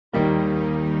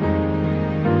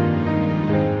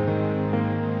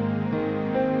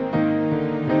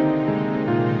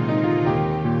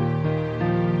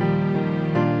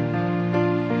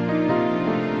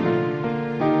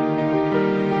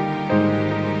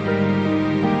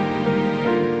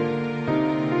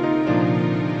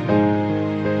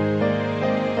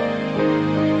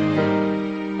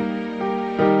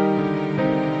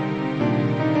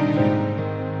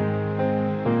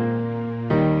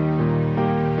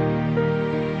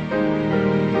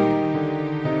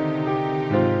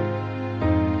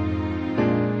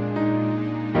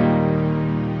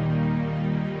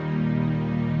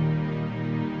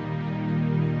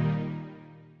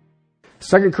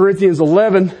2 Corinthians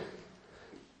 11,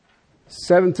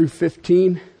 7 through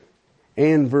 15,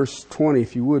 and verse 20.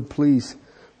 If you would, please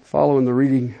follow in the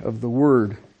reading of the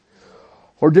Word.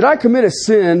 Or did I commit a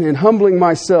sin in humbling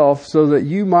myself so that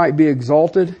you might be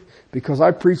exalted because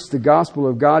I preached the gospel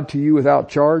of God to you without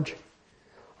charge?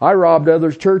 I robbed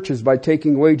other churches by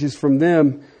taking wages from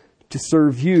them to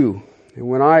serve you. And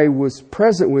when I was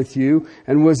present with you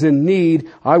and was in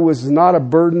need, I was not a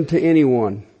burden to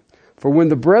anyone. For when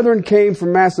the brethren came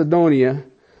from Macedonia,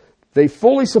 they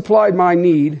fully supplied my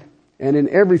need, and in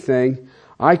everything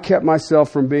I kept myself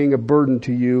from being a burden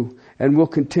to you and will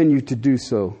continue to do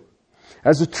so.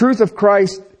 As the truth of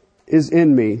Christ is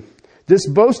in me, this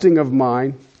boasting of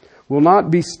mine will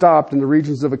not be stopped in the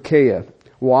regions of Achaia.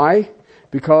 Why?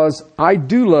 Because I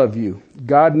do love you.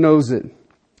 God knows it.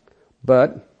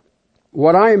 But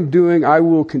what I am doing, I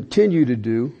will continue to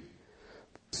do,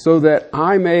 so that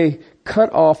I may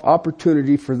cut off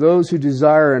opportunity for those who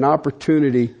desire an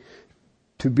opportunity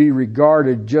to be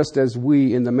regarded just as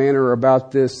we, in the manner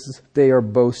about this, they are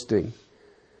boasting.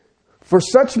 For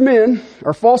such men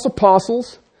are false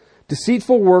apostles,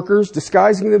 deceitful workers,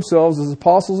 disguising themselves as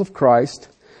apostles of Christ.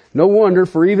 No wonder,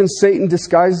 for even Satan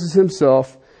disguises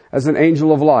himself as an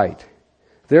angel of light.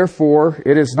 Therefore,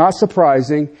 it is not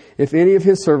surprising if any of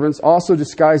his servants also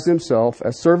disguise themselves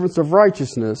as servants of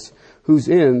righteousness, whose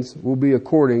ends will be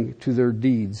according to their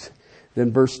deeds.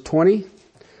 Then verse 20,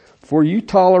 for you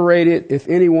tolerate it if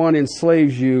anyone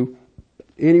enslaves you,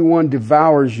 anyone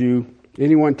devours you,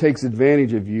 anyone takes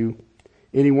advantage of you,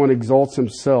 anyone exalts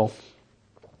himself,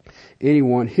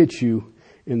 anyone hits you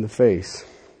in the face.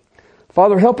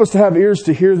 Father, help us to have ears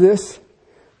to hear this.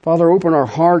 Father, open our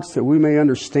hearts that we may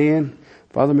understand.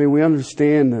 Father, may we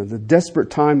understand the desperate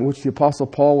time in which the Apostle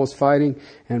Paul was fighting,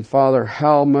 and Father,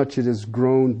 how much it has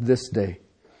grown this day.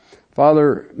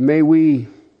 Father, may we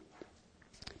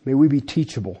be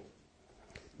teachable.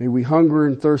 May we hunger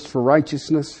and thirst for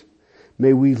righteousness.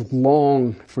 May we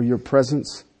long for your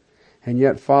presence. And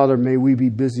yet, Father, may we be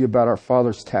busy about our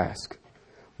Father's task.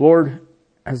 Lord,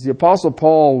 as the Apostle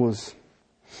Paul was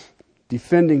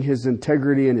defending his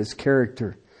integrity and his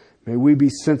character, may we be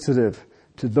sensitive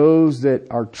to those that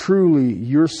are truly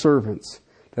your servants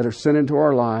that are sent into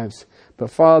our lives. But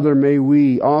Father, may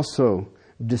we also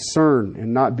discern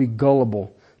and not be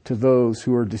gullible to those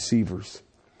who are deceivers.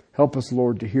 Help us,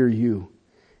 Lord, to hear you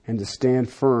and to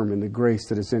stand firm in the grace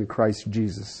that is in Christ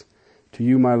Jesus. To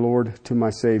you, my Lord, to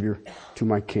my Savior, to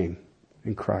my King,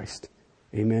 in Christ.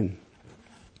 Amen.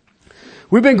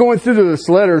 We've been going through this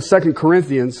letter, 2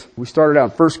 Corinthians. We started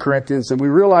out 1 Corinthians, and we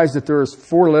realized that there was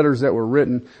 4 letters that were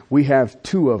written. We have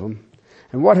 2 of them.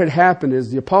 And what had happened is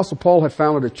the Apostle Paul had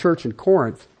founded a church in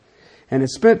Corinth and had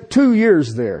spent 2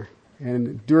 years there.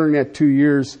 And during that 2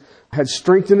 years, had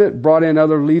strengthened it, brought in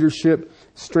other leadership,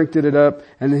 strengthened it up,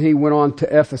 and then he went on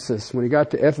to Ephesus. When he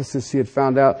got to Ephesus, he had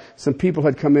found out some people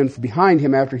had come in behind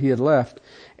him after he had left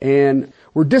and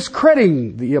were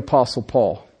discrediting the Apostle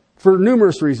Paul. For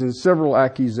numerous reasons, several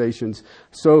accusations.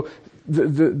 So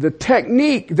the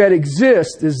technique that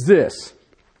exists is this.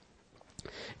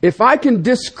 If I can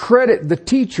discredit the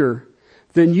teacher,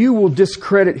 then you will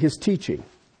discredit his teaching.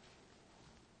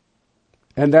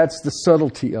 And that's the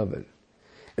subtlety of it.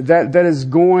 That is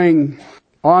going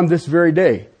on this very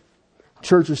day.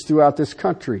 Churches throughout this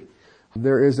country.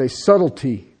 There is a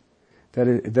subtlety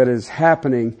that is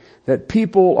happening that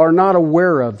people are not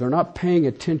aware of. They're not paying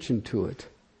attention to it.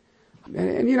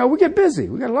 And you know, we get busy.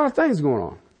 We got a lot of things going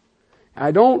on.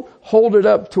 I don't hold it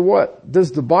up to what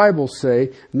does the Bible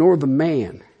say, nor the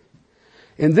man.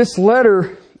 In this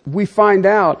letter, we find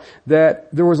out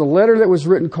that there was a letter that was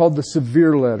written called the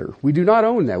severe letter. We do not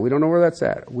own that. We don't know where that's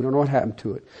at. We don't know what happened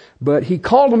to it. But he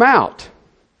called them out.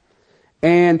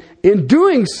 And in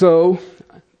doing so,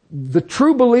 the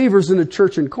true believers in the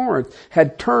church in Corinth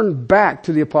had turned back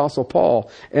to the Apostle Paul.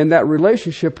 And that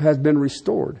relationship has been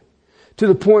restored. To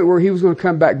the point where he was going to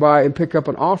come back by and pick up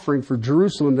an offering for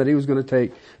Jerusalem that he was going to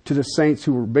take to the saints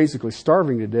who were basically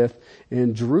starving to death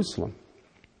in Jerusalem.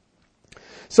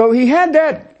 So he had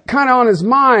that kind of on his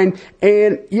mind,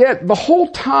 and yet the whole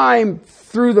time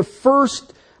through the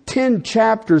first 10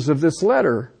 chapters of this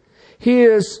letter, he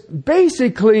is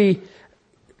basically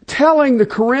telling the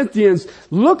Corinthians,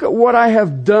 look at what I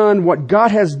have done, what God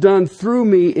has done through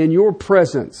me in your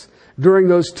presence during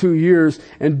those 2 years,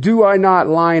 and do I not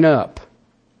line up?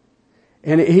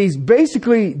 And he's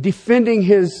basically defending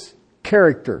his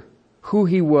character, who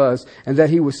he was, and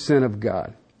that he was sent of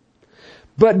God.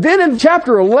 But then in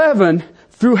chapter 11,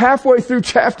 through halfway through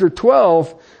chapter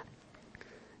 12,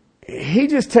 he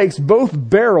just takes both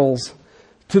barrels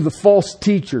to the false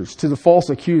teachers, to the false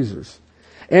accusers.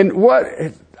 And what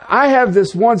I have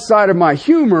this one side of my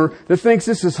humor that thinks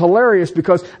this is hilarious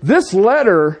because this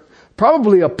letter,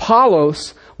 probably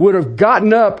Apollos would have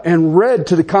gotten up and read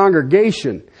to the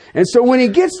congregation. And so when he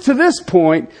gets to this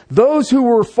point, those who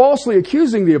were falsely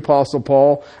accusing the Apostle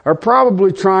Paul are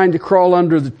probably trying to crawl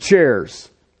under the chairs.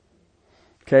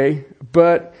 Okay?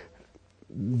 But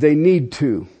they need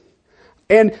to.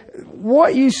 And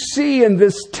what you see in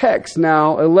this text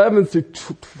now, 11 through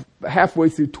halfway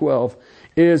through 12,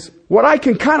 is what I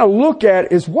can kind of look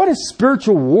at is what is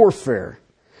spiritual warfare.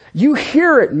 You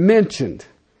hear it mentioned.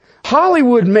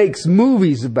 Hollywood makes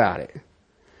movies about it.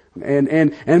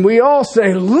 And we all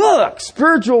say, look,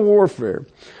 spiritual warfare.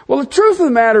 Well, the truth of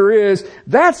the matter is,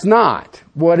 that's not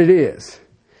what it is.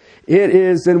 It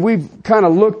is, and we've kind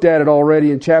of looked at it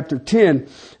already in chapter 10,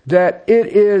 that it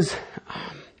is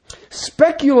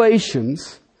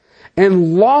speculations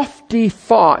and lofty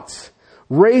thoughts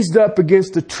raised up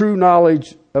against the true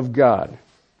knowledge of God.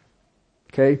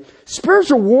 Okay?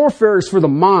 Spiritual warfare is for the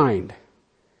mind.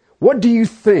 What do you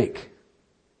think?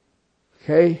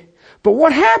 Okay? But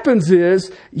what happens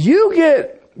is, you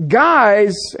get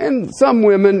guys, and some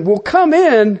women will come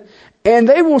in, and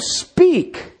they will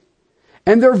speak,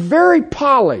 and they're very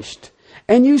polished.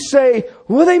 And you say,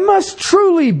 well, they must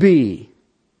truly be.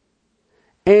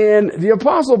 And the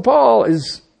Apostle Paul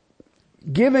is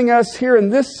giving us here in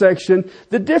this section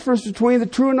the difference between the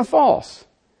true and the false.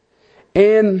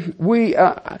 And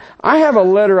I have a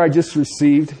letter I just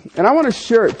received, and I want to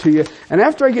share it to you. And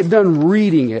after I get done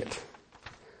reading it,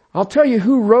 I'll tell you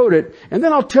who wrote it, and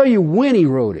then I'll tell you when he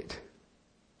wrote it.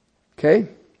 Okay?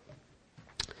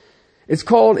 It's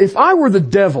called, If I Were the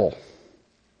Devil.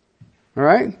 All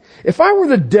right? If I were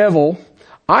the devil,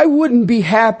 I wouldn't be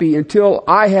happy until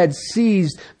I had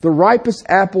seized the ripest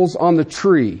apples on the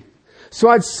tree. So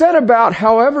I'd set about,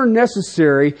 however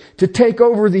necessary, to take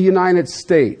over the United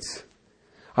States.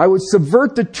 I would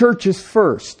subvert the churches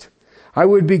first. I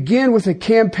would begin with a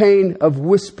campaign of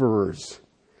whisperers.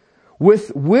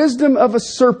 With wisdom of a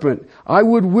serpent, I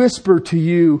would whisper to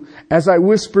you as I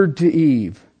whispered to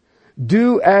Eve.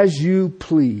 Do as you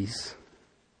please.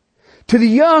 To the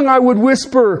young, I would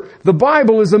whisper, the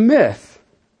Bible is a myth.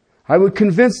 I would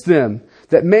convince them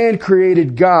that man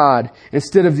created God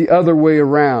instead of the other way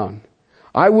around.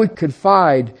 I would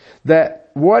confide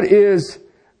that what is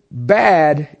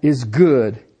bad is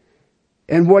good,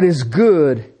 and what is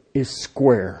good is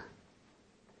square.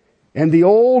 And the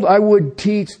old I would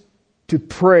teach to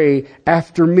pray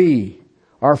after me,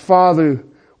 our Father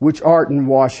which art in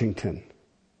Washington.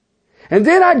 And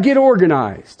then I'd get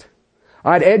organized.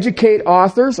 I'd educate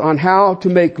authors on how to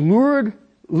make lurid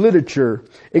literature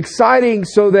exciting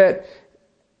so that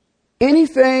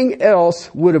anything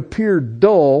else would appear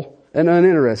dull and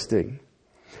uninteresting.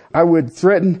 I would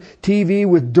threaten TV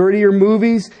with dirtier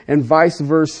movies and vice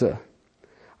versa.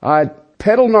 I'd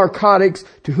peddle narcotics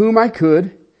to whom I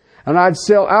could, and I'd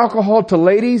sell alcohol to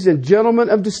ladies and gentlemen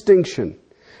of distinction,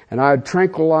 and I'd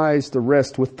tranquilize the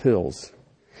rest with pills.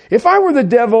 If I were the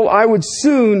devil, I would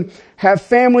soon have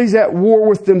families at war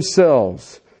with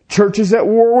themselves, churches at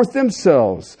war with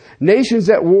themselves, nations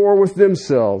at war with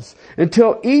themselves,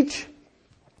 until each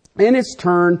in its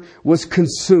turn was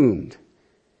consumed.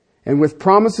 And with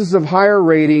promises of higher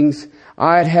ratings,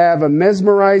 I'd have a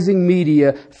mesmerizing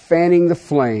media fanning the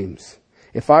flames.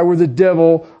 If I were the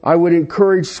devil, I would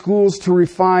encourage schools to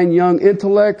refine young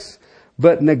intellects,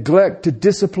 but neglect to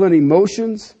discipline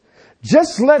emotions.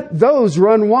 Just let those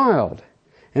run wild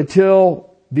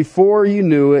until, before you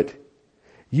knew it,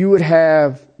 you would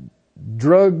have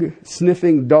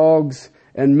drug-sniffing dogs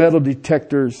and metal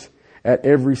detectors at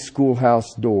every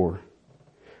schoolhouse door.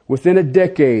 Within a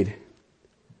decade,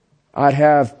 I'd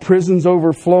have prisons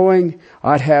overflowing.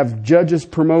 I'd have judges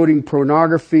promoting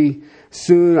pornography.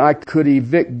 Soon I could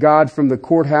evict God from the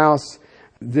courthouse,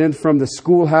 then from the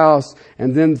schoolhouse,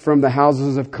 and then from the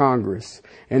houses of Congress.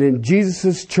 And in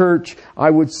Jesus' church, I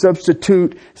would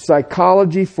substitute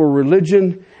psychology for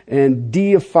religion and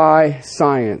deify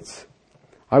science.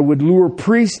 I would lure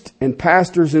priests and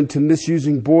pastors into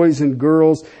misusing boys and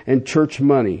girls and church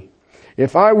money.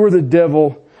 If I were the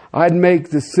devil, I'd make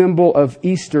the symbol of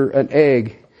Easter an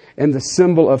egg and the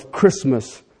symbol of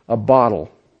Christmas a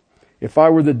bottle. If I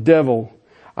were the devil,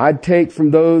 I'd take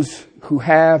from those who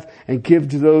have and give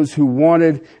to those who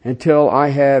wanted until I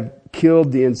have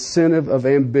killed the incentive of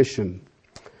ambition.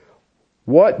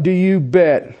 What do you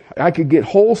bet? I could get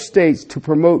whole states to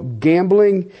promote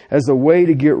gambling as a way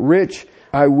to get rich.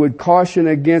 I would caution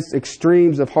against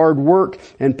extremes of hard work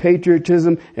and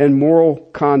patriotism and moral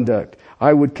conduct.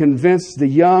 I would convince the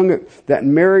young that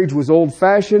marriage was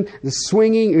old-fashioned, the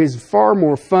swinging is far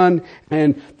more fun,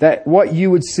 and that what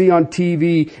you would see on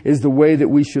TV is the way that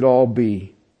we should all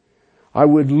be. I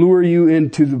would lure you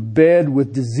into the bed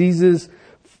with diseases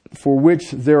for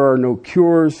which there are no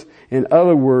cures. In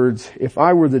other words, if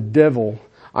I were the devil,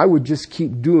 I would just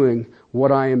keep doing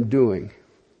what I am doing.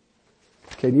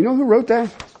 Okay, do you know who wrote that?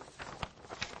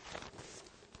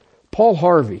 Paul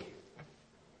Harvey.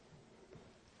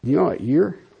 Do you know what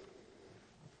year?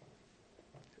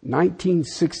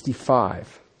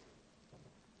 1965.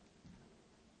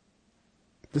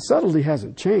 The subtlety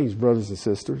hasn't changed, brothers and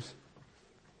sisters.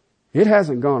 It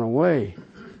hasn't gone away.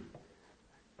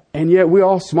 And yet we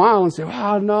all smile and say,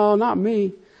 "Oh, no, not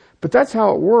me." But that's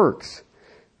how it works.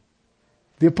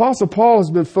 The Apostle Paul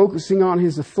has been focusing on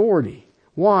his authority.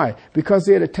 Why? Because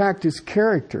they had attacked his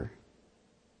character.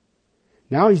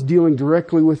 Now he's dealing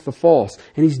directly with the false.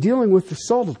 And he's dealing with the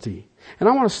subtlety. And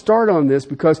I want to start on this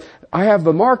because I have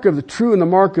the mark of the true and the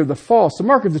mark of the false. The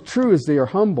mark of the true is they are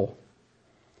humble.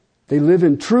 They live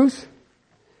in truth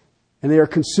and they are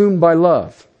consumed by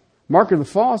love. Mark of the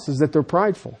false is that they're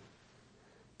prideful.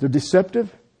 They're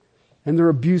deceptive and they're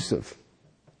abusive.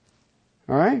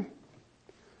 All right?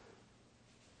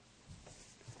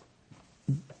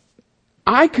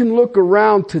 I can look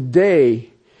around today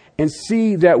and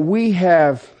see that we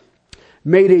have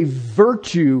made a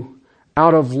virtue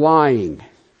out of lying.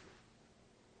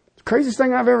 The craziest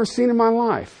thing I've ever seen in my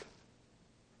life.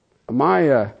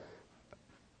 My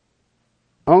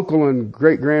uncle and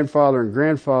great-grandfather and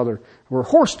grandfather were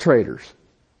horse traders.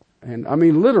 And I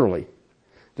mean literally.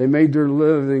 They made their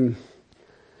living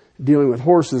dealing with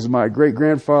horses. My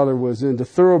great-grandfather was into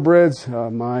thoroughbreds.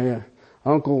 My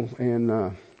uncle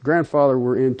and grandfather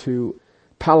were into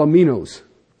palominos.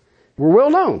 Were well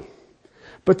known.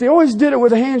 But they always did it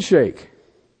with a handshake.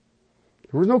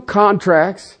 There were no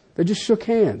contracts. They just shook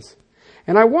hands.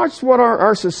 And I watched what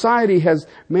our society has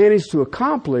managed to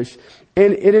accomplish,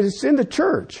 and it is in the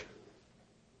church.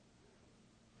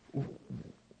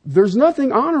 There's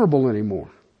nothing honorable anymore.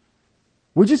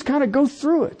 We just kind of go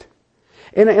through it.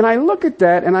 And I look at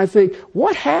that and I think,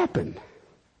 what happened?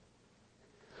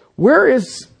 Where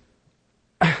is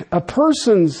a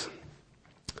person's,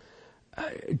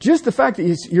 just the fact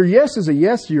that your yes is a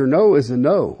yes, your no is a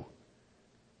no.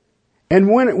 And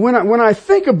when I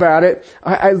think about it,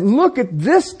 I look at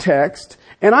this text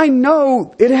and I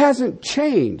know it hasn't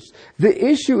changed. The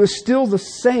issue is still the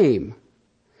same.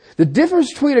 The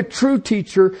difference between a true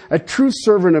teacher, a true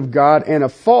servant of God, and a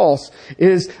false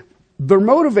is they're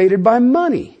motivated by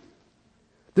money.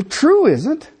 The true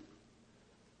isn't.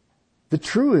 The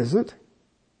true isn't.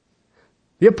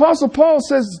 The Apostle Paul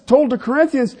told the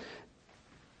Corinthians,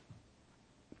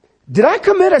 "Did I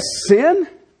commit a sin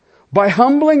by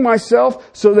humbling myself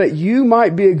so that you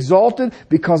might be exalted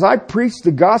because I preached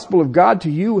the gospel of God to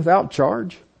you without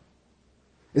charge?"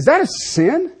 Is that a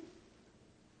sin?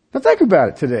 Now think about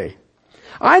it today.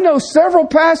 I know several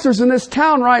pastors in this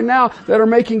town right now that are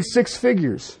making 6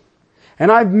 figures. And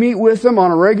I meet with them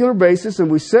on a regular basis and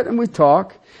we sit and we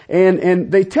talk and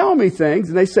they tell me things.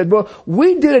 And they said, "Well,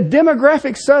 we did a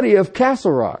demographic study of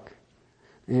Castle Rock."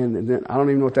 And then, I don't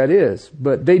even know what that is,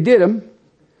 but they did them.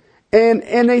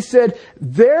 And they said,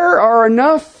 there are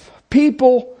enough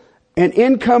people and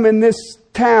income in this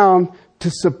town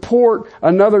to support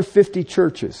another 50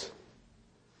 churches.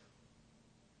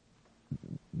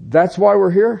 That's why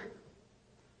we're here?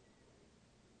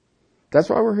 That's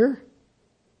why we're here?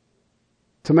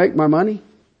 To make my money?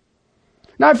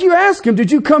 Now, if you ask them,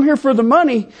 "Did you come here for the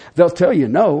money?" they'll tell you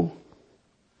no.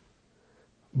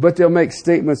 But they'll make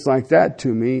statements like that to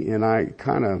me, and I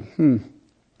kind of,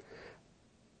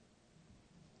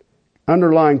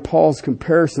 Underlying Paul's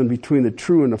comparison between the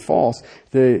true and the false,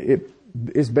 it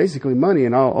is basically money,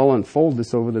 and I'll unfold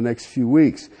this over the next few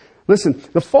weeks. Listen,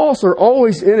 the false are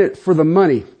always in it for the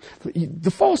money.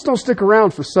 The false don't stick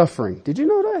around for suffering. Did you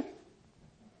know that?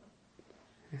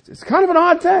 It's kind of an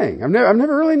odd thing. I've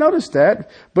never really noticed that,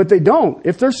 but they don't.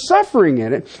 If there's suffering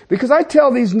in it, because I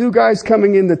tell these new guys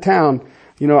coming into town,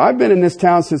 I've been in this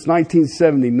town since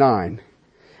 1979,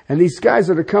 and these guys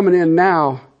that are coming in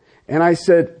now, and I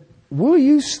said, "Will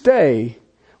you stay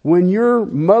when your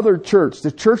mother church,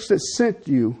 the church that sent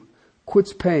you,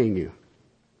 quits paying you?"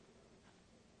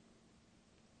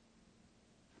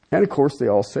 And of course they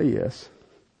all say yes.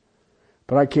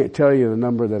 But I can't tell you the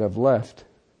number that have left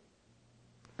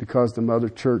because the mother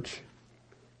church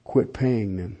quit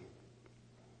paying them.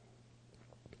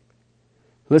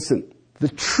 Listen, the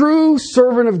true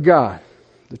servant of God,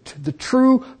 the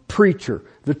true preacher,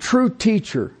 the true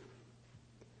teacher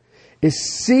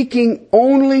is seeking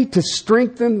only to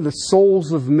strengthen the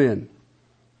souls of men.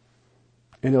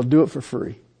 And they'll do it for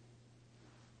free.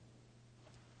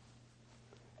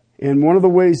 And one of the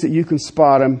ways that you can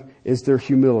spot them is their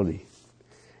humility.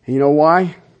 And you know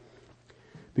why?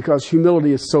 Because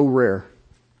humility is so rare.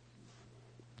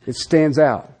 It stands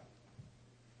out.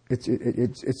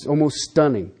 It's almost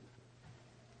stunning.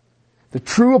 The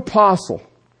true apostle,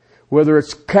 whether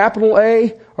it's capital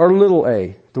A or little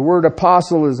a, the word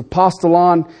apostle is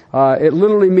apostolon. It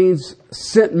literally means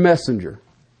sent messenger.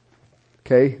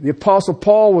 Okay, the apostle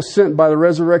Paul was sent by the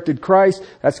resurrected Christ.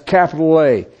 That's capital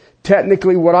A.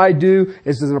 Technically, what I do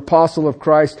is as an apostle of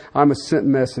Christ, I'm a sent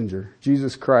messenger.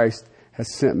 Jesus Christ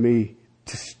has sent me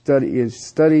to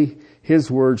study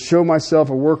His Word, show myself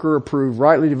a worker approved,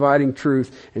 rightly dividing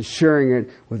truth, and sharing it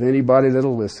with anybody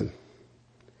that'll listen.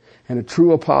 And a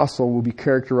true apostle will be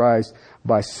characterized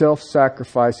by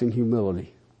self-sacrificing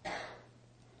humility.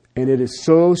 And it is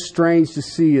so strange to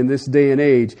see in this day and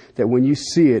age that when you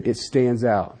see it, it stands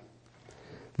out.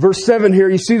 Verse 7 here,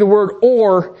 you see the word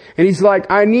or, and he's like,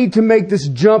 I need to make this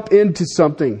jump into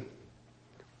something.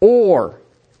 Or.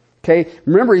 Okay,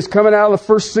 remember he's coming out of the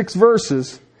first 6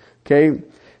 verses. Okay,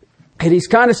 and he's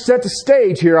kind of set the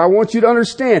stage here. I want you to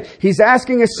understand. He's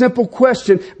asking a simple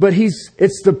question, but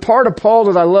it's the part of Paul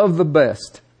that I love the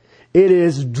best. It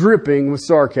is dripping with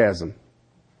sarcasm.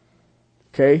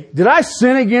 Okay, did I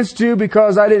sin against you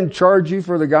because I didn't charge you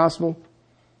for the gospel?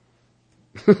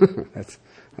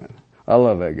 I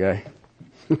love that guy.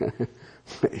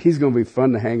 He's going to be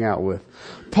fun to hang out with.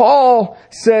 Paul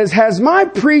says, has my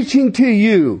preaching to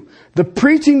you, the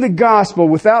preaching the gospel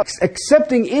without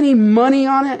accepting any money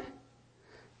on it,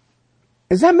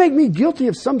 does that make me guilty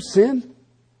of some sin?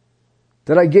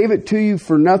 That I gave it to you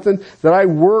for nothing? That I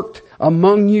worked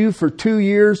among you for 2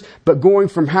 years, but going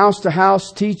from house to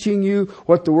house teaching you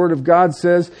what the Word of God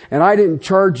says, and I didn't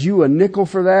charge you a nickel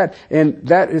for that, and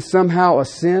that is somehow a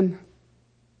sin?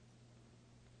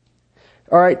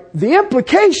 All right, the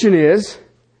implication is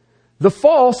the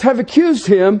false have accused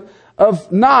him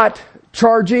of not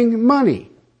charging money.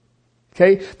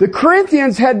 Okay, the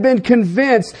Corinthians had been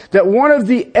convinced that one of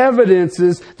the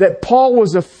evidences that Paul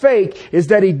was a fake is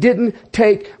that he didn't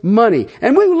take money.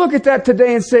 And we look at that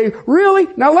today and say, really?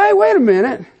 Now wait a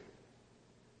minute.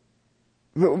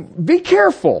 Be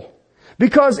careful.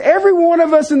 Because every one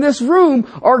of us in this room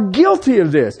are guilty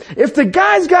of this. If the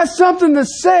guy's got something to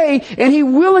say and he's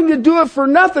willing to do it for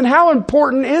nothing, how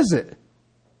important is it?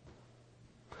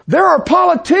 There are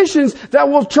politicians that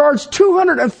will charge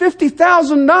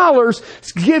 $250,000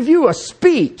 to give you a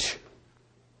speech.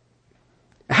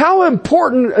 How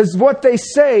important is what they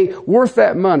say worth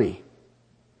that money?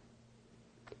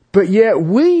 But yet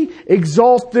we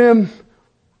exalt them.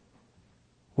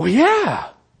 Well, yeah.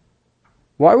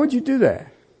 Why would you do that?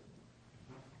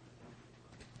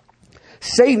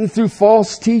 Satan, through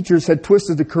false teachers, had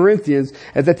twisted the Corinthians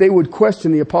and that they would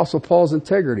question the Apostle Paul's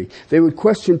integrity. They would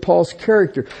question Paul's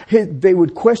character. They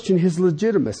would question his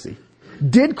legitimacy.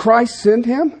 Did Christ send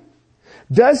him?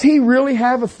 Does he really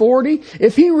have authority?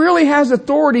 If he really has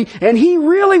authority and he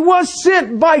really was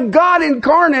sent by God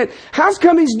incarnate, how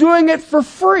come he's doing it for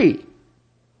free?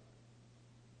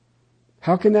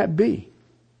 How can that be?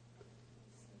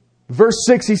 Verse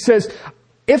 6, he says,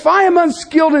 if I am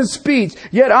unskilled in speech,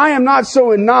 yet I am not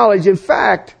so in knowledge. In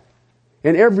fact,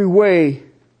 in every way,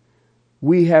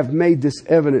 we have made this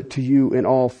evident to you in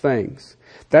all things.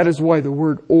 That is why the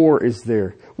word or is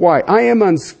there. Why? I am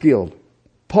unskilled.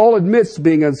 Paul admits to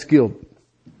being unskilled.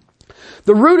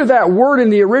 The root of that word in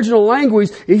the original language,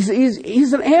 he's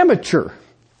an amateur.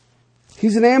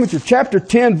 He's an amateur. Chapter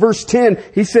 10, verse 10,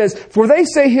 he says, for they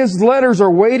say his letters are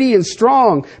weighty and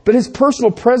strong, but his personal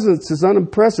presence is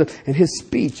unimpressive and his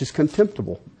speech is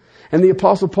contemptible. And the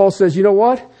Apostle Paul says, you know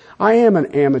what? I am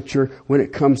an amateur when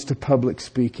it comes to public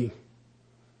speaking.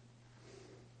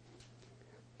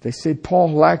 They said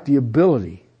Paul lacked the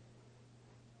ability.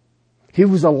 He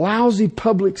was a lousy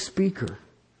public speaker.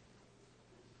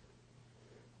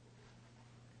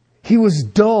 He was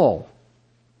dull.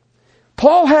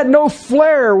 Paul had no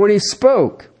flair when he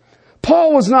spoke.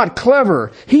 Paul was not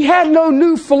clever. He had no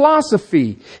new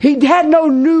philosophy. He had no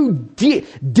new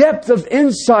depth of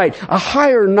insight, a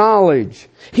higher knowledge.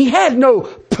 He had no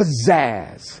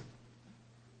pizzazz.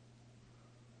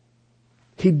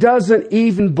 He doesn't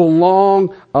even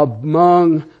belong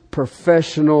among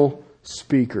professional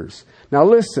speakers. Now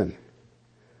listen,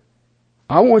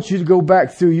 I want you to go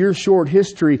back through your short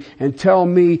history and tell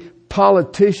me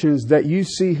politicians that you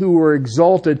see who were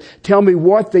exalted. Tell me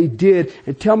what they did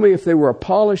and tell me if they were a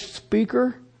polished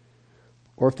speaker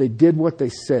or if they did what they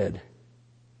said.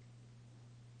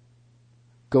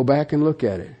 Go back and look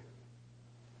at it.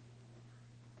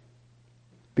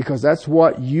 Because that's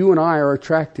what you and I are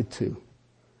attracted to.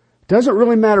 Doesn't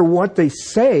really matter what they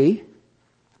say.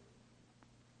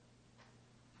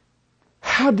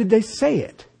 How did they say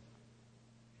it?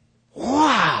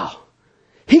 Wow!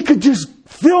 He could just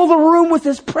fill the room with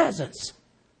His presence.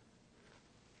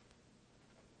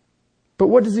 But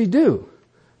what does He do?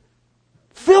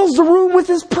 Fills the room with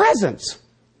His presence.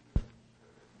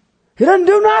 He doesn't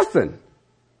do nothing.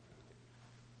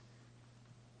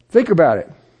 Think about it.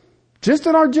 Just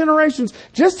in our generations,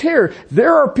 just here,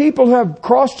 there are people who have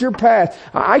crossed your path.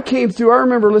 I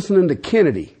remember listening to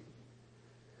Kennedy.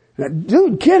 Now,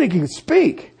 dude, Kennedy can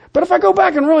speak. But if I go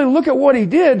back and really look at what he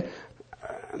did,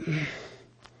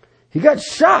 he got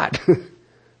shot.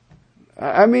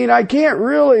 I mean, I can't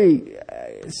really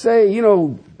say,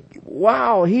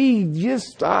 wow,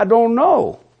 I don't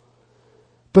know.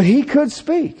 But he could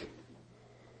speak.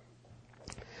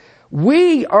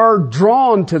 We are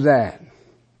drawn to that.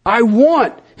 I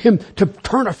want him to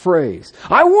turn a phrase.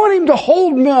 I want him to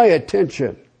hold my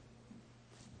attention.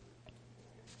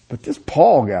 But this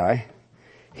Paul guy,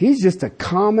 he's just a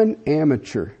common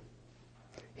amateur.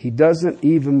 He doesn't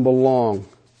even belong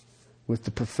with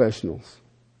the professionals.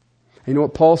 And you know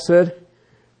what Paul said?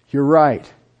 You're right.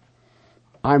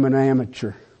 I'm an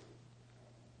amateur.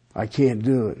 I can't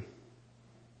do it.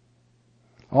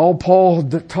 All Paul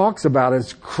talks about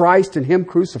is Christ and Him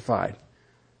crucified.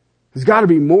 There's got to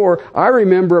be more. I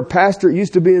remember a pastor that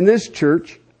used to be in this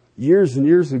church years and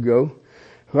years ago,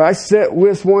 who I sat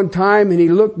with one time, and he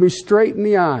looked me straight in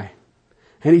the eye.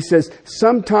 And he says,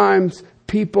 sometimes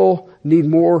people need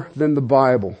more than the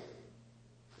Bible.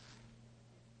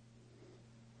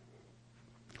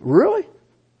 Really?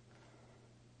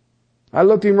 I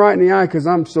looked him right in the eye because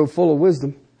I'm so full of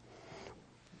wisdom.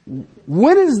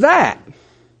 When is that?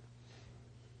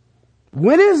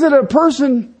 When is it a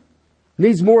person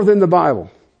needs more than the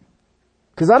Bible?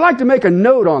 Because I'd like to make a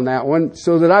note on that one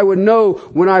so that I would know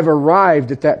when I've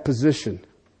arrived at that position.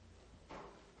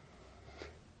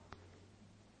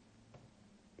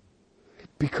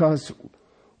 Because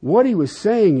what he was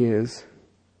saying is,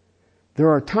 there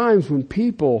are times when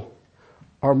people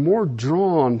are more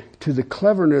drawn to the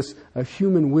cleverness of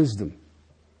human wisdom.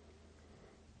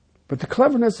 But the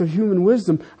cleverness of human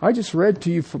wisdom, I just read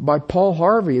to you by Paul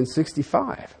Harvey in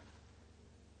 65.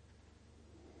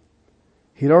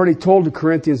 He'd already told the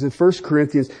Corinthians in 1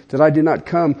 Corinthians that I did not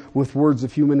come with words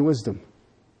of human wisdom.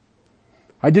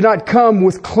 I did not come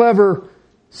with clever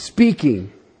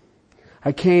speaking.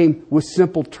 I came with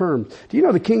simple terms. Do you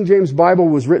know the King James Bible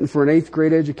was written for an 8th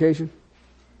grade education?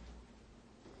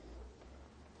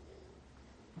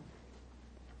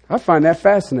 I find that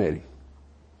fascinating.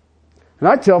 And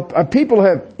I tell people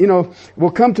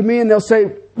will come to me and they'll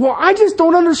say, well, I just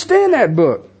don't understand that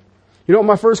book. You know what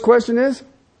my first question is?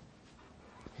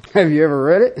 Have you ever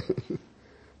read it?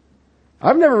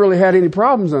 I've never really had any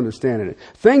problems understanding it.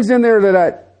 Things in there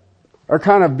that are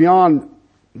kind of beyond,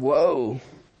 whoa.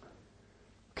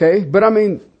 Okay, but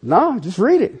no, just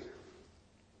read it.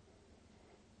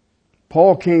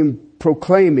 Paul came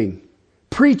proclaiming,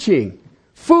 preaching,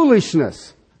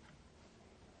 foolishness.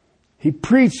 He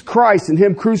preached Christ and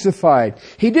Him crucified.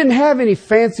 He didn't have any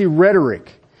fancy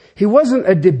rhetoric. He wasn't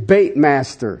a debate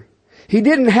master. He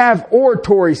didn't have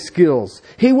oratory skills.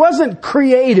 He wasn't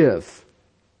creative.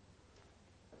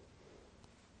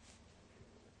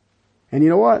 And you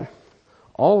know what?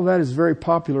 All of that is very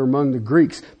popular among the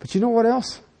Greeks. But you know what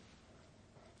else?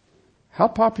 How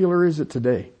popular is it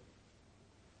today?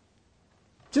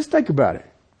 Just think about it.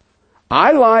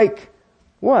 I like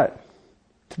what?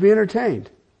 To be entertained.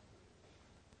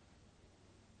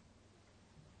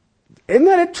 Isn't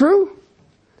that it true?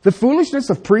 The foolishness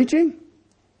of preaching?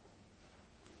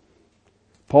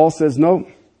 Paul says, no,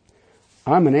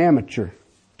 I'm an amateur.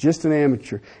 Just an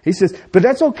amateur. He says, but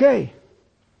that's okay.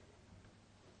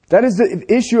 That is the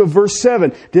issue of verse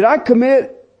 7. Did I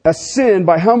commit a sin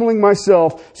by humbling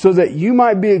myself so that you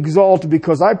might be exalted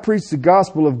because I preach the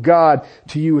gospel of God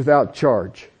to you without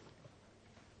charge?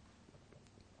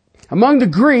 Among the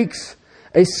Greeks,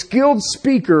 a skilled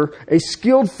speaker, a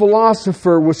skilled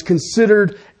philosopher was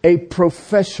considered a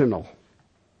professional.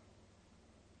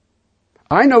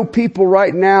 I know people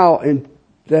right now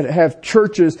that have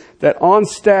churches that on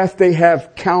staff they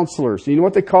have counselors. You know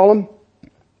what they call them?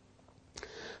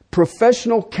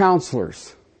 Professional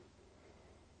counselors.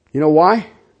 You know why?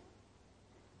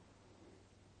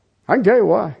 I can tell you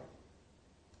why.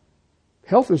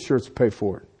 Health insurance will pay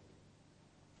for it.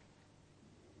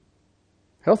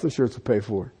 Health insurance will pay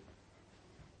for it.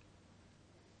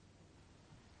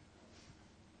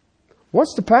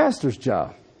 What's the pastor's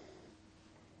job?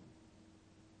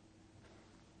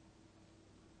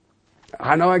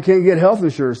 I know I can't get health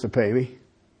insurance to pay me.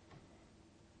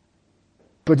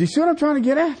 But do you see what I'm trying to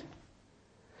get at?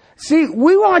 See,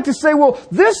 we like to say, well,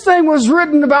 this thing was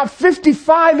written about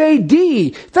 55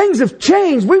 AD. Things have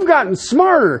changed. We've gotten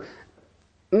smarter.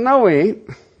 No, we ain't.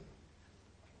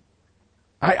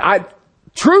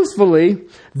 Truthfully,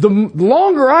 the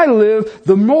longer I live,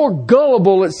 the more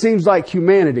gullible it seems like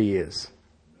humanity is.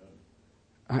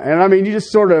 And I mean, you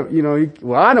just sort of,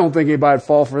 well, I don't think anybody'd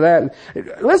fall for that.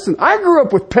 Listen, I grew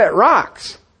up with pet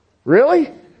rocks.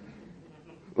 Really?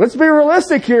 Let's be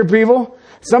realistic here, people.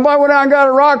 Somebody went out and got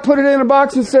a rock, put it in a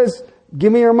box and says,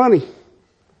 give me your money.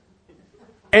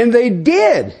 And they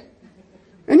did.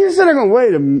 And you're sitting there going,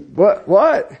 wait a minute,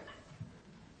 what?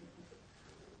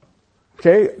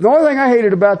 Okay, the only thing I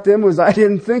hated about them was I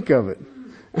didn't think of it.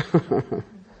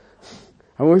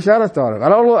 I wish I'd have thought of it. I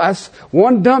don't know,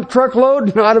 one dump truck load,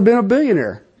 and I'd have been a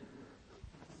billionaire.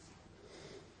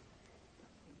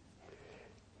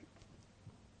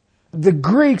 The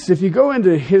Greeks, if you go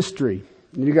into history,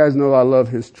 and you guys know I love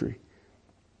history,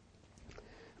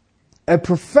 a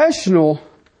professional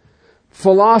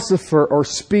philosopher or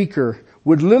speaker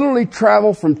would literally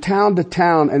travel from town to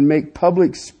town and make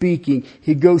public speaking.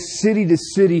 He'd go city to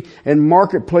city and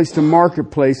marketplace to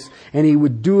marketplace, and he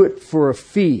would do it for a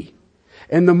fee.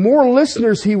 And the more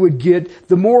listeners he would get,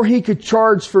 the more he could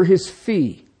charge for his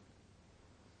fee.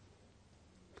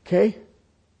 Okay?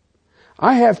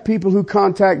 I have people who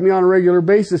contact me on a regular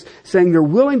basis saying they're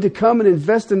willing to come and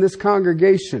invest in this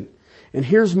congregation. And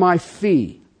here's my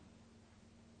fee.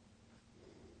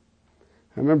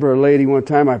 I remember a lady one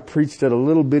time, I preached at a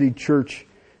little bitty church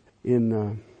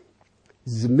in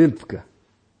Zemivka,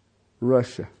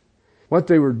 Russia. What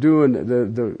they were doing,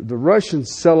 the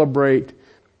Russians celebrate,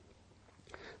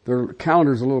 their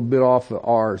calendar's a little bit off of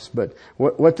ours, but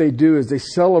what they do is they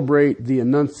celebrate the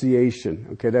Annunciation.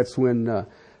 Okay, that's when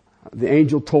the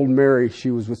angel told Mary she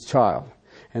was with child.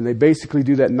 And they basically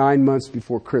do that 9 months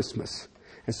before Christmas.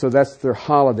 And so that's their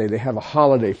holiday. They have a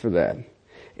holiday for that.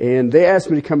 And they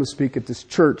asked me to come and speak at this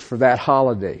church for that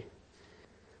holiday.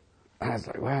 I was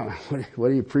like, wow, what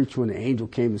do you preach when the angel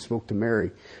came and spoke to Mary?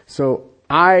 So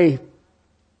I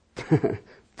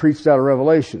preached out of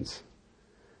Revelations.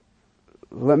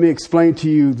 Let me explain to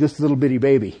you this little bitty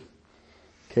baby.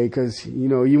 Okay, because, you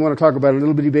want to talk about a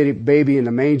little bitty baby in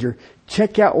the manger.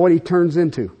 Check out what he turns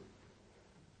into.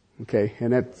 Okay,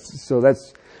 and that's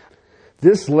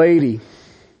this lady,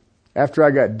 after I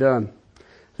got done,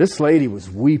 this lady was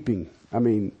weeping. I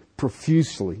mean,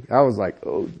 profusely. I was like,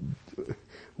 oh,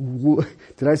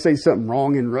 did I say something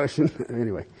wrong in Russian?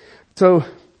 Anyway, so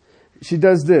she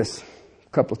does this a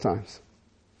couple of times.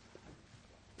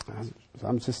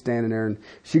 I'm just standing there, and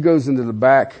she goes into the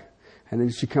back, and then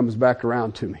she comes back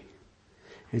around to me.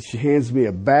 And she hands me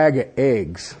a bag of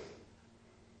eggs.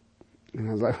 And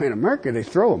I was like, in America, they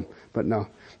throw them. But no.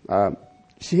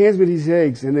 She hands me these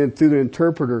eggs, and then through the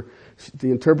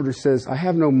interpreter says, I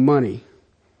have no money.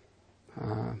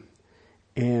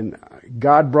 And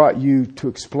God brought you to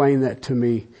explain that to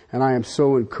me, and I am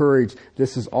so encouraged.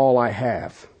 This is all I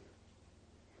have.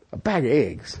 A bag of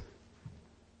eggs.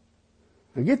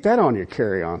 Now get that on your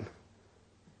carry-on.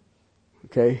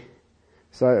 Okay?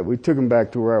 So we took them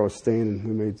back to where I was staying, and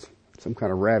we made some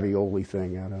kind of ravioli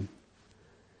thing out of them.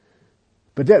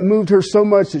 But that moved her so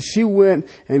much that she went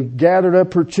and gathered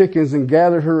up her chickens and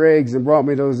gathered her eggs and brought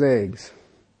me those eggs.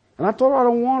 And I told her I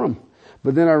don't want them.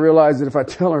 But then I realized that if I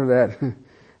tell her that,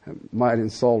 I might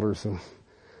insult her. So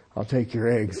I'll take your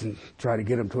eggs and try to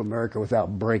get them to America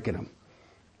without breaking them.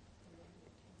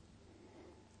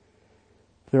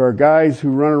 There are guys who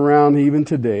run around even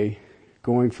today,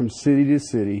 going from city to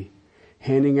city,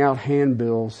 handing out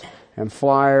handbills and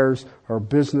flyers or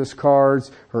business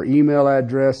cards or email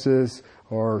addresses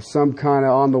or some kind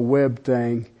of on the web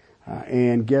thing.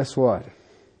 And guess what?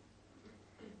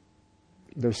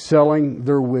 They're selling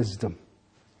their wisdom.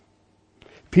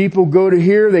 People go to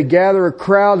here, they gather a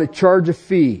crowd, they charge a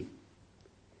fee.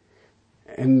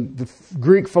 And the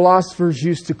Greek philosophers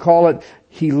used to call it,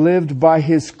 he lived by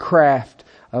his craft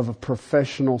of a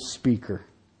professional speaker.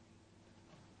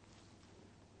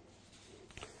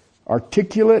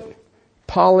 Articulate,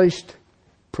 polished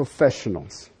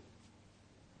professionals.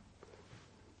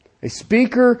 A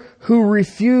speaker who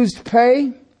refused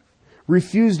pay,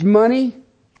 refused money,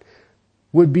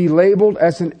 would be labeled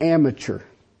as an amateur.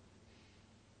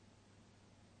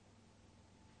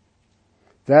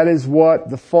 That is what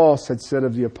the false had said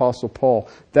of the Apostle Paul.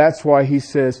 That's why he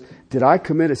says, did I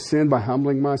commit a sin by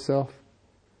humbling myself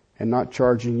and not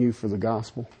charging you for the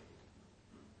gospel?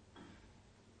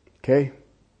 Okay?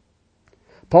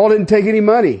 Paul didn't take any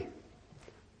money.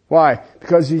 Why?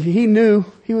 Because he knew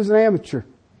he was an amateur.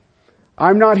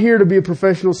 I'm not here to be a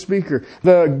professional speaker.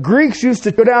 The Greeks used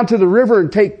to go down to the river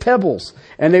and take pebbles,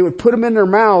 and they would put them in their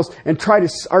mouths and try to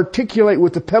articulate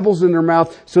with the pebbles in their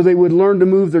mouth so they would learn to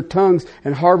move their tongues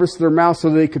and harvest their mouth so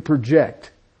they could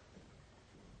project.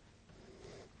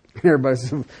 And everybody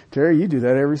said, Terry, you do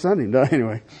that every Sunday. No,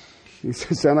 anyway, you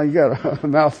sound like you got a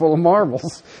mouthful of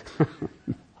marbles.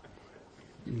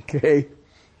 Okay.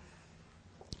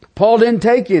 Paul didn't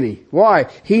take any. Why?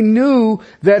 He knew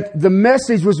that the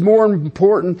message was more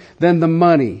important than the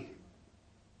money.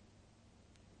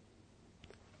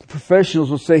 The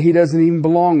professionals will say he doesn't even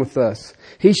belong with us.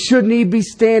 He shouldn't even be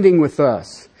standing with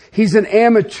us. He's an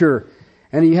amateur.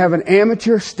 And you have an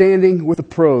amateur standing with the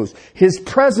pros. His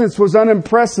presence was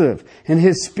unimpressive, and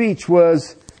his speech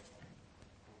was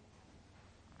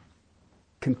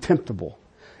contemptible.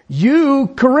 You,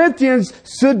 Corinthians,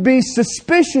 should be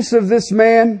suspicious of this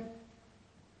man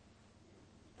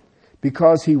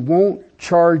because he won't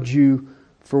charge you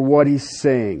for what he's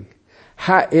saying.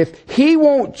 If he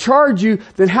won't charge you,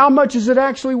 then how much is it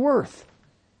actually worth?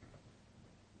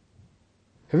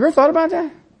 Have you ever thought about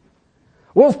that?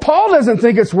 Well, if Paul doesn't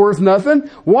think it's worth nothing,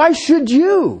 why should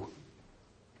you?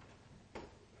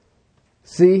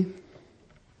 See?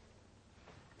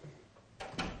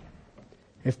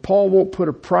 If Paul won't put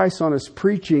a price on his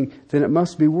preaching, then it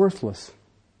must be worthless.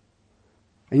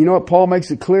 And you know what? Paul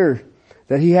makes it clear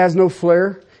that he has no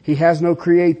flair. He has no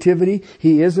creativity.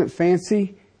 He isn't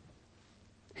fancy.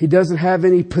 He doesn't have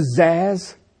any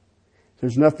pizzazz.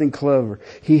 There's nothing clever.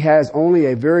 He has only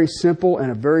a very simple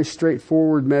and a very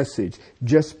straightforward message.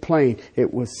 Just plain.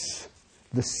 It was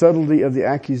the subtlety of the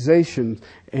accusation.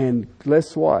 And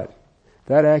guess what?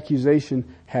 That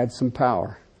accusation had some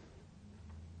power.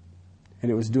 And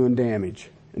it was doing damage.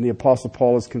 And the Apostle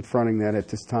Paul is confronting that at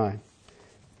this time.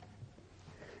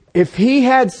 If he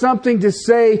had something to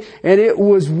say and it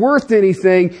was worth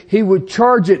anything, he would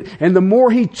charge it. And the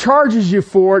more he charges you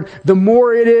for it, the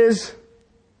more it is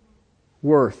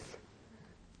worth.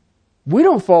 We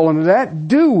don't fall into that,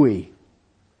 do we?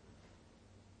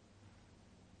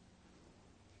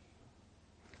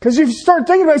 Because if you start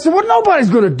thinking about it, you say, well, nobody's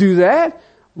going to do that.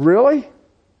 Really?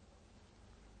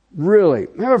 Really?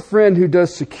 I have a friend who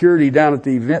does security down at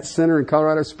the event center in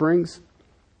Colorado Springs.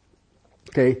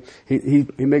 Okay, he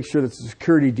makes sure that the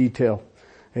security detail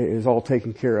is all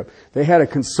taken care of. They had a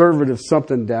conservative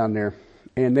something down there,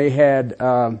 and they had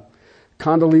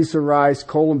Condoleezza Rice,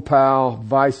 Colin Powell,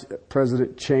 Vice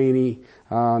President Cheney,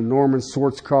 Norman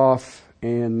Schwarzkopf,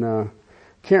 and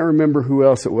can't remember who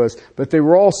else it was, but they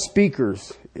were all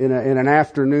speakers in an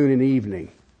afternoon and evening.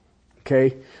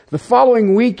 Okay, the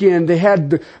following weekend they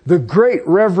had the great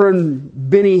Reverend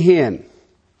Benny Hinn.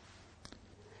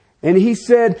 And he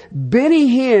said Benny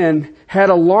Hinn had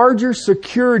a larger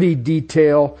security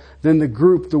detail than the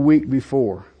group the week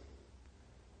before.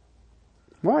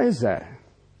 Why is that?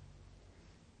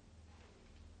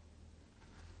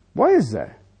 Why is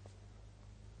that?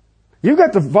 You've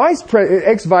got the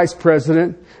ex-vice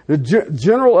president, the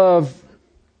general of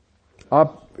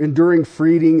Enduring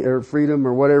Freedom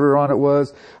or whatever on it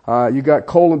was. You got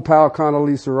Colin Powell,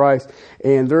 Condoleezza Rice,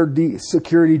 and their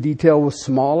security detail was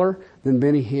smaller than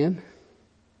Benny Hinn.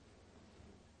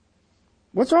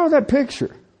 What's wrong with that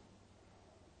picture?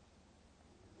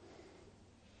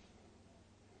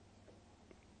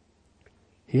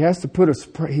 He has to put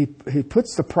he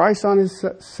puts the price on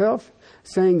himself,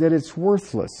 saying that it's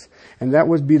worthless, and that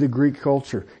would be the Greek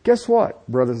culture. Guess what,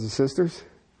 brothers and sisters?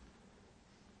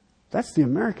 That's the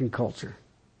American culture.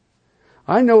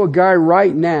 I know a guy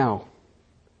right now,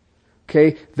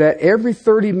 okay, that every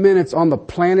 30 minutes on the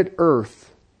planet Earth,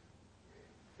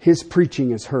 his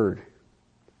preaching is heard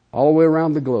all the way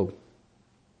around the globe.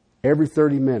 Every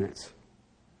 30 minutes.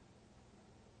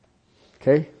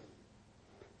 Okay?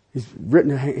 He's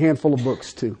written a handful of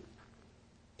books too.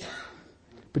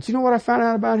 But you know what I found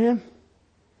out about him?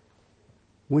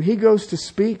 When he goes to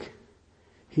speak,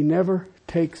 he never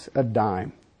takes a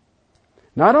dime.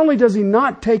 Not only does he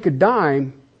not take a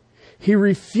dime, he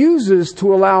refuses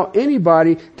to allow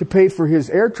anybody to pay for his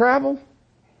air travel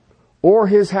or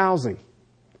his housing.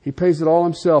 He pays it all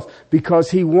himself because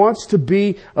he wants to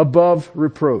be above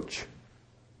reproach.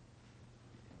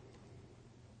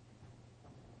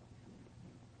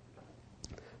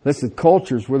 Listen,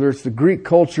 cultures, whether it's the Greek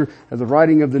culture of the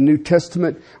writing of the New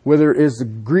Testament, whether it is the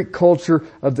Greek culture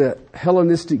of the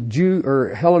Hellenistic Jew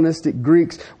or Hellenistic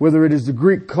Greeks, whether it is the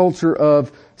Greek culture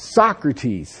of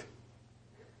Socrates,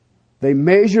 they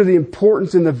measure the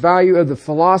importance and the value of the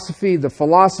philosophy, the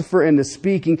philosopher, and the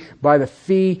speaking by the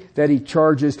fee that he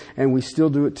charges, and we still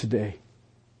do it today.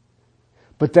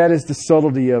 But that is the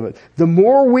subtlety of it. The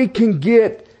more we can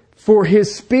get for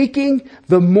His speaking,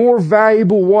 the more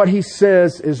valuable what He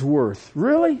says is worth.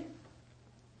 Really?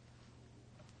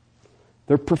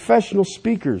 They're professional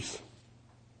speakers.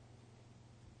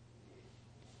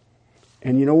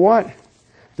 And you know what?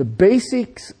 The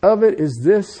basics of it is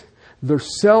this. They're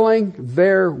selling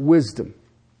their wisdom.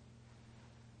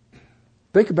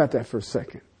 Think about that for a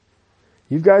second.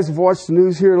 You guys have watched the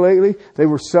news here lately. They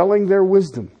were selling their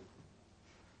wisdom.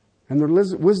 And their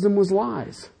wisdom was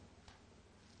lies.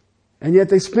 And yet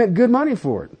they spent good money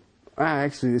for it.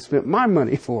 Actually, they spent my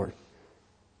money for it.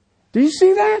 Do you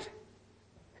see that?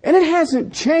 And it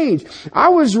hasn't changed. I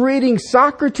was reading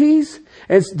Socrates,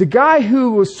 and the guy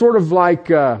who was sort of like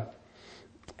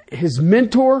his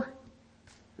mentor.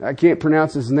 I can't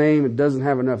pronounce his name. It doesn't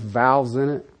have enough vowels in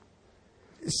it.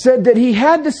 Said that he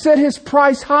had to set his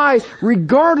price high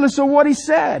regardless of what he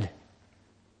said.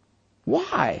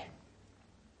 Why?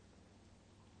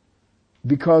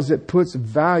 Because it puts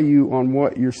value on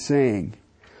what you're saying.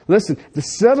 Listen, the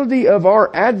subtlety of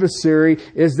our adversary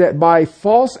is that by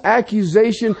false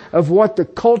accusation of what the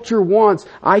culture wants,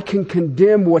 I can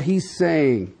condemn what he's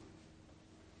saying.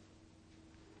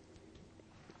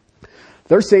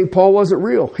 They're saying Paul wasn't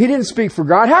real. He didn't speak for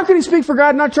God. How can he speak for God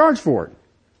and not charge for it?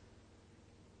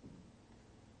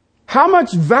 How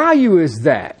much value is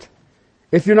that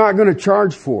if you're not going to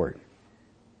charge for it?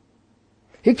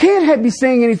 He can't be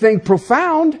saying anything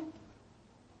profound.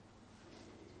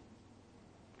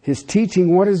 His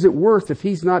teaching, what is it worth if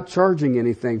he's not charging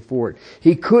anything for it?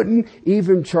 He couldn't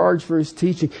even charge for his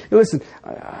teaching. And listen,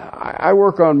 I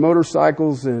work on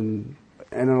motorcycles and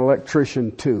an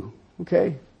electrician too.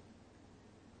 Okay?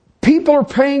 People are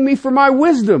paying me for my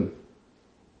wisdom.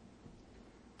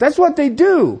 That's what they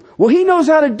do. Well, he knows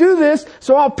how to do this,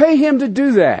 so I'll pay him to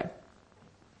do that.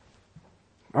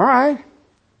 All right.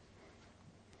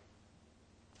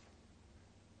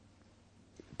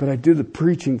 But I do the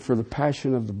preaching for the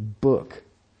passion of the book.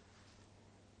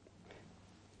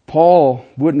 Paul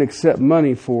wouldn't accept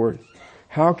money for it.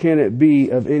 How can it be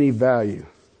of any value?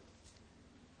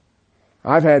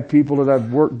 I've had people that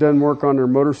I've done work on their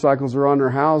motorcycles or on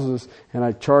their houses, and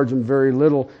I charge them very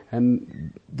little.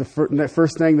 And the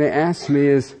first thing they ask me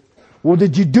is, well,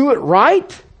 did you do it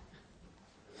right?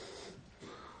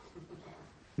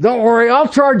 Don't worry, I'll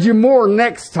charge you more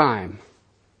next time.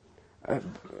 I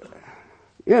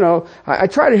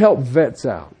try to help vets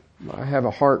out. I have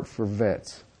a heart for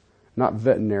vets, not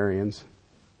veterinarians,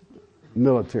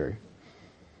 military.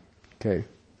 Okay.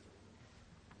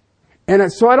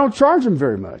 And so I don't charge them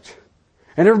very much.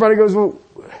 And everybody goes, well,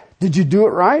 did you do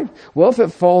it right? Well, if it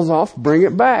falls off, bring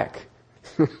it back.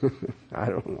 I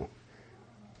don't know.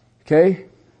 Okay.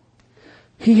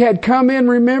 He had come in,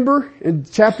 remember, in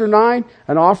chapter 9,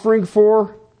 an offering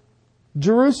for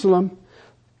Jerusalem.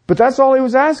 But that's all he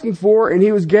was asking for, and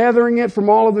he was gathering it from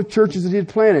all of the churches that he had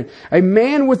planted. A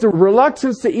man with a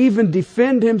reluctance to even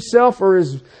defend himself or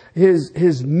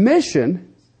his mission.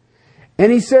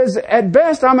 And he says, at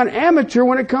best, I'm an amateur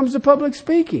when it comes to public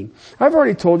speaking. I've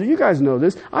already told you, you guys know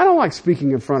this. I don't like speaking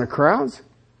in front of crowds.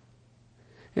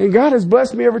 And God has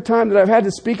blessed me every time that I've had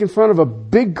to speak in front of a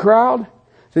big crowd.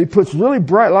 That He puts really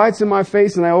bright lights in my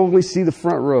face and I only see the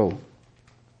front row.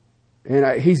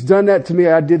 And He's done that to me.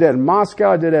 I did that in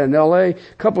Moscow. I did that in LA. A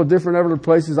couple of different other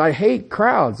places. I hate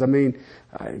crowds. I mean,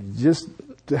 I just,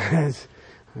 I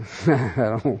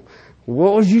don't know.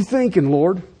 What was you thinking,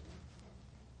 Lord?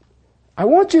 I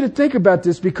want you to think about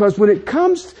this because when it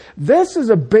comes, this is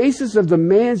a basis of the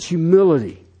man's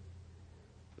humility.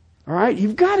 All right?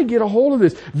 You've got to get a hold of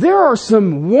this. There are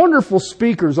some wonderful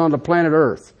speakers on the planet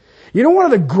Earth. You know one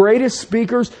of the greatest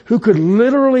speakers who could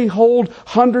literally hold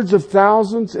hundreds of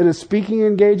thousands in a speaking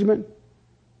engagement?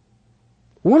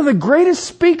 One of the greatest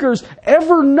speakers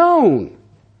ever known.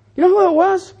 You know who it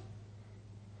was?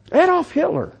 Adolf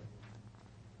Hitler.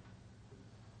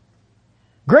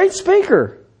 Great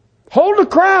speaker. Hold a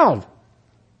crowd.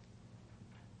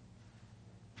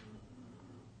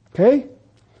 Okay?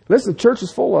 Listen, the church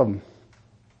is full of them.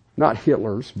 Not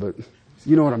Hitlers, but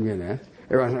you know what I'm getting at.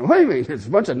 Everyone's like, wait a minute, there's a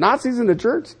bunch of Nazis in the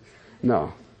church?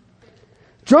 No.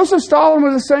 Joseph Stalin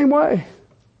was the same way.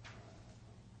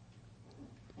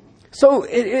 So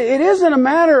it isn't a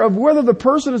matter of whether the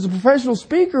person is a professional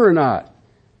speaker or not.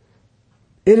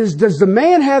 It is, does the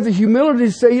man have the humility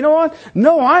to say, you know what?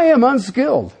 No, I am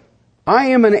unskilled. I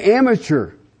am an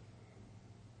amateur.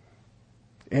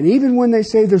 And even when they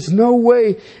say there's no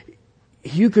way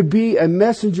you could be a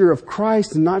messenger of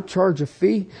Christ and not charge a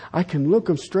fee, I can look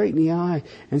them straight in the eye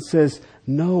and says,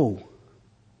 no.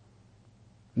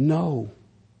 No.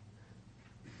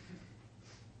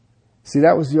 See,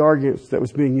 that was the argument that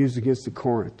was being used against the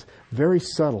Corinth. Very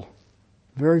subtle.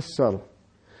 Very subtle.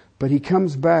 But he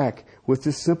comes back with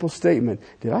this simple statement.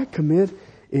 Did I commit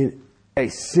a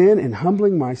sin in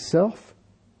humbling myself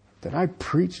that I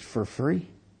preached for free?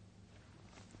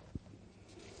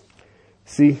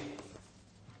 See,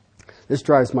 this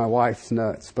drives my wife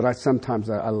nuts, but sometimes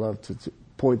I love to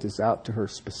point this out to her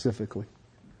specifically.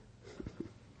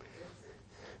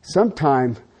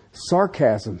 Sometimes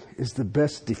sarcasm is the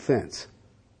best defense.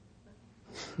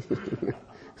 And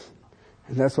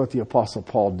that's what the Apostle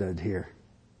Paul did here.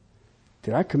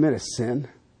 Did I commit a sin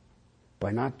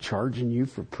by not charging you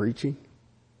for preaching?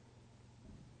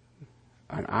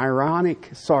 An ironic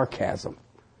sarcasm.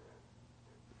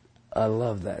 I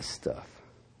love that stuff.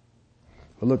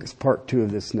 Well, look, it's part 2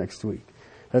 of this next week.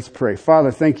 Let's pray.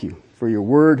 Father, thank you for your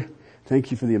word.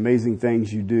 Thank you for the amazing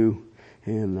things you do.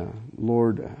 And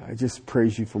Lord, I just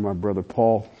praise you for my brother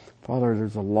Paul. Father,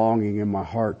 there's a longing in my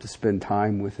heart to spend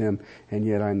time with him, and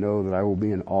yet I know that I will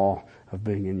be in awe of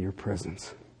being in your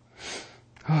presence.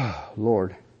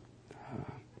 Lord,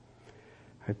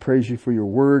 I praise you for your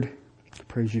word. I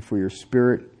praise you for your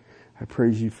spirit. I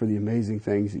praise you for the amazing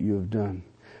things that you have done.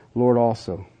 Lord,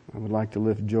 also, I would like to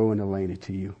lift Joe and Elena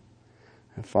to you.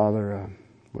 And Father,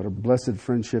 what a blessed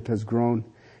friendship has grown.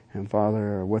 And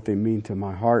Father, what they mean to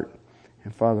my heart.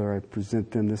 And Father, I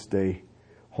present them this day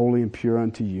holy and pure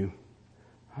unto you.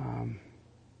 And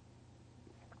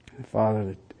Father,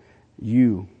 that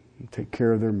you take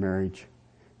care of their marriage.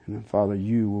 And then Father,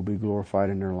 you will be glorified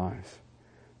in their lives.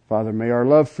 Father, may our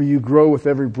love for you grow with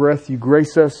every breath you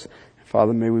grace us.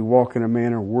 Father, may we walk in a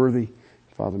manner worthy.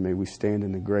 Father, may we stand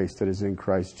in the grace that is in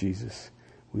Christ Jesus.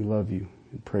 We love you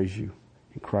and praise you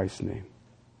in Christ's name.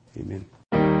 Amen.